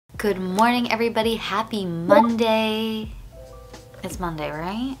Good morning, everybody. Happy Monday. It's Monday,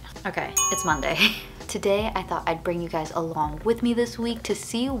 right? Okay, it's Monday. Today, I thought I'd bring you guys along with me this week to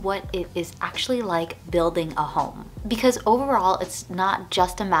see what it is actually like building a home. Because overall, it's not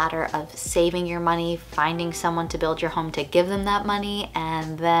just a matter of saving your money, finding someone to build your home to give them that money,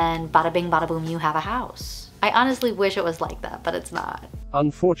 and then bada bing, bada boom, you have a house. I honestly wish it was like that, but it's not.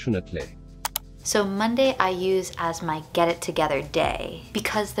 Unfortunately. So Monday I use as my get it together day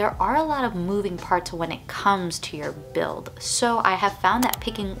because there are a lot of moving parts when it comes to your build. So I have found that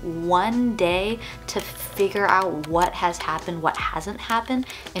picking one day to figure out what has happened, what hasn't happened,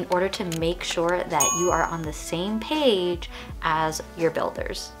 in order to make sure that you are on the same page as your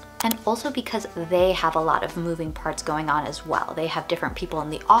builders. And also because they have a lot of moving parts going on as well. They have different people in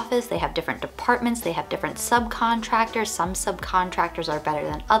the office, they have different departments, they have different subcontractors. Some subcontractors are better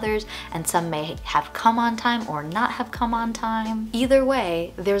than others, and some may have come on time or not have come on time. Either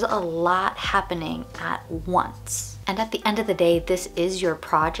way, there's a lot happening at once. And at the end of the day, this is your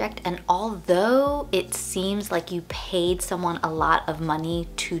project, and although it seems like you paid someone a lot of money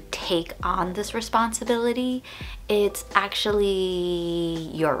to take on this responsibility, it's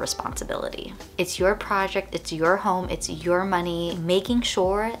actually your responsibility. It's your project, it's your home, it's your money. Making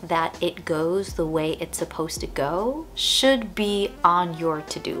sure that it goes the way it's supposed to go should be on your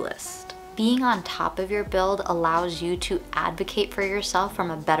to-do list. Being on top of your build allows you to advocate for yourself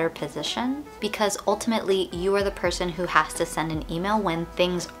from a better position, because ultimately you are the person who has to send an email when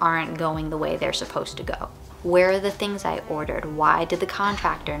things aren't going the way they're supposed to go. Where are the things I ordered? Why did the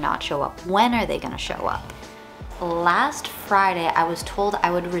contractor not show up? When are they gonna show up? Last Friday, I was told I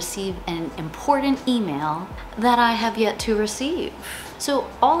would receive an important email that I have yet to receive. So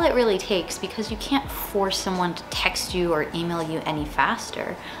all it really takes, because you can't force someone to text you or email you any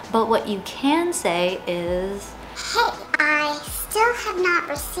faster, but what you can say is, hey, I still have not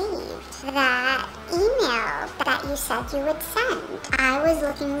received that email that you said you would send. I was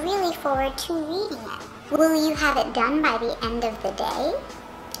looking really forward to reading it. Will you have it done by the end of the day?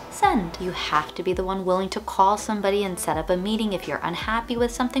 send. You have to be the one willing to call somebody and set up a meeting if you're unhappy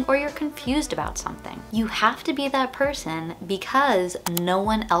with something or you're confused about something. You have to be that person because no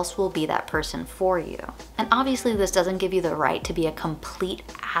one else will be that person for you. And obviously this doesn't give you the right to be a complete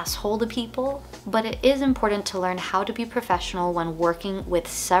asshole to people, but it is important to learn how to be professional when working with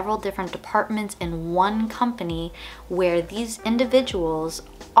several different departments in one company where these individuals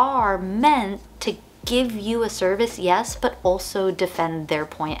are meant to give you a service, yes, but also defend their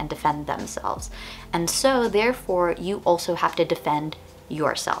point and defend themselves. And so therefore you also have to defend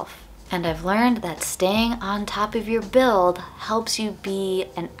yourself. And I've learned that staying on top of your build helps you be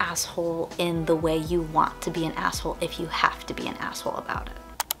an asshole in the way you want to be an asshole if you have to be an asshole about it.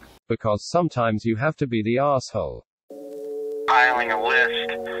 Because sometimes you have to be the asshole. Filing a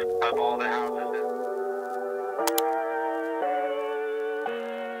list of all the houses.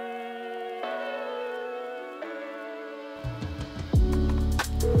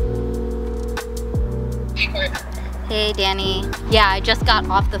 Hey Danny. Yeah, I just got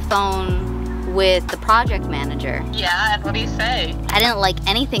off the phone with the project manager. Yeah, and what do you say? I didn't like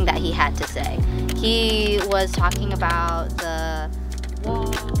anything that he had to say. He was talking about the wall.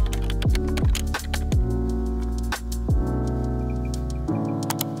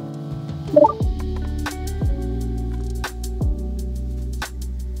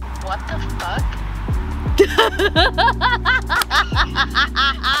 What the fuck?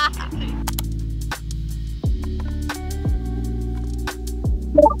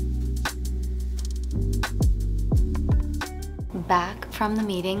 Back from the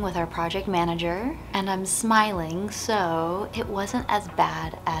meeting with our project manager, and I'm smiling, so it wasn't as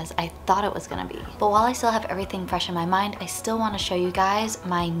bad as I thought it was gonna be. But while I still have everything fresh in my mind, I still want to show you guys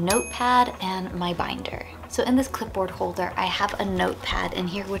my notepad and my binder. So in this clipboard holder, I have a notepad in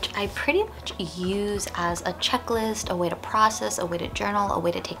here, which I pretty much use as a checklist, a way to process, a way to journal, a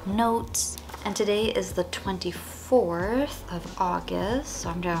way to take notes. And today is the 24th of August, so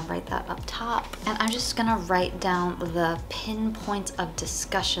I'm gonna write that up top. And I'm just gonna write down the pinpoints of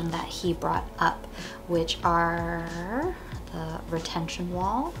discussion that he brought up, which are the retention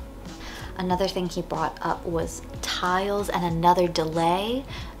wall. Another thing he brought up was tiles and another delay.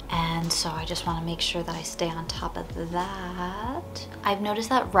 And so I just want to make sure that I stay on top of that. I've noticed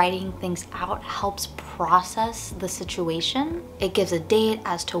that writing things out helps process the situation. It gives a date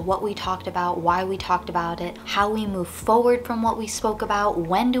as to what we talked about, why we talked about it, how we move forward from what we spoke about,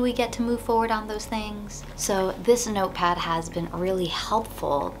 when do we get to move forward on those things. So this notepad has been really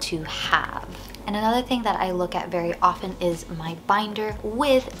helpful to have. And another thing that I look at very often is my binder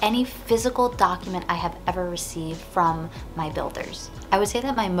with any physical document I have ever received from my builders. I would say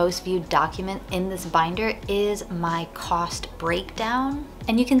that my most viewed document in this binder is my cost breakdown.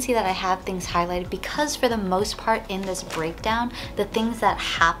 And you can see that I have things highlighted because for the most part in this breakdown, the things that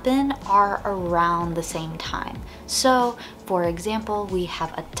happen are around the same time. So for example, we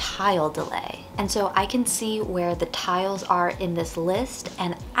have a tile delay. And so I can see where the tiles are in this list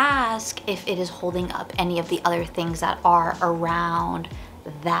and ask if it is holding up any of the other things that are around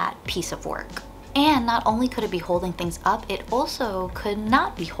that piece of work. And not only could it be holding things up, it also could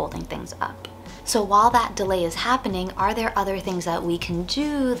not be holding things up. So while that delay is happening, are there other things that we can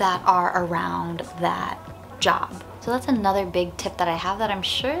do that are around that job? So that's another big tip that I have that I'm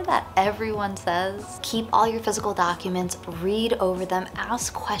sure that everyone says. Keep all your physical documents, read over them,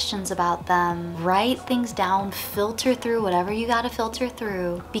 ask questions about them, write things down, filter through whatever you gotta filter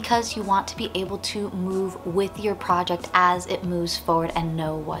through, because you want to be able to move with your project as it moves forward and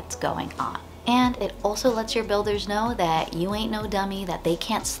know what's going on. And it also lets your builders know that you ain't no dummy, that they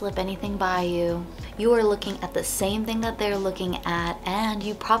can't slip anything by you. You are looking at the same thing that they're looking at, and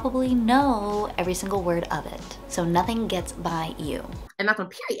you probably know every single word of it. So nothing gets by you. And that's on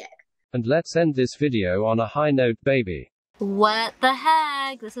period. And let's end this video on a high note, baby. What the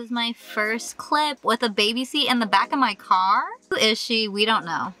heck? This is my first clip with a baby seat in the back of my car? Who is she? We don't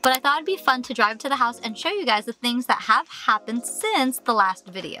know. But I thought it'd be fun to drive to the house and show you guys the things that have happened since the last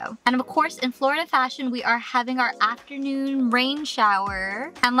video. And of course, in Florida fashion, we are having our afternoon rain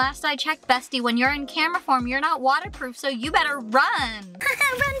shower. And last I checked, bestie, when you're in camera form, you're not waterproof, so you better run.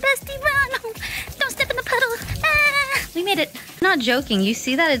 Run, bestie, run. Don't step in the puddle. Ah. We made it. Not joking. You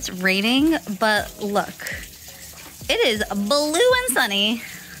see that it's raining, but look. It is blue and sunny.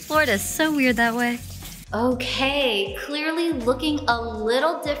 Florida is so weird that way. Okay, clearly looking a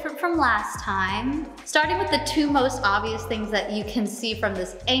little different from last time. Starting with the two most obvious things that you can see from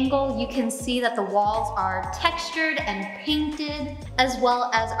this angle, you can see that the walls are textured and painted, as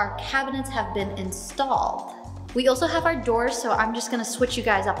well as our cabinets have been installed. We also have our doors, so I'm just gonna switch you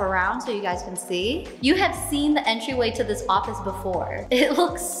guys up around so you guys can see. You have seen the entryway to this office before. It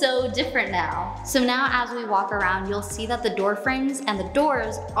looks so different now. So now as we walk around, you'll see that the door frames and the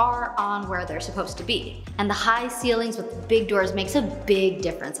doors are on where they're supposed to be. And the high ceilings with big doors makes a big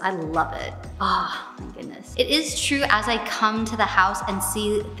difference. I love it. Oh my goodness. It is true, as I come to the house and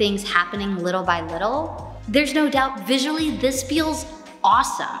see things happening little by little, there's no doubt visually this feels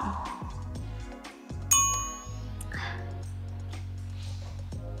awesome.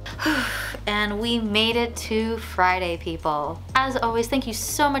 And we made it to Friday, people. As always, thank you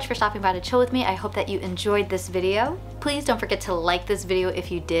so much for stopping by to chill with me. I hope that you enjoyed this video. Please don't forget to like this video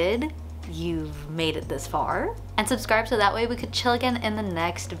if you did. You've made it this far. And subscribe so that way we could chill again in the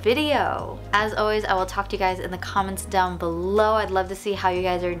next video. As always, I will talk to you guys in the comments down below. I'd love to see how you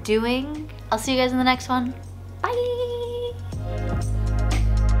guys are doing. I'll see you guys in the next one. Bye!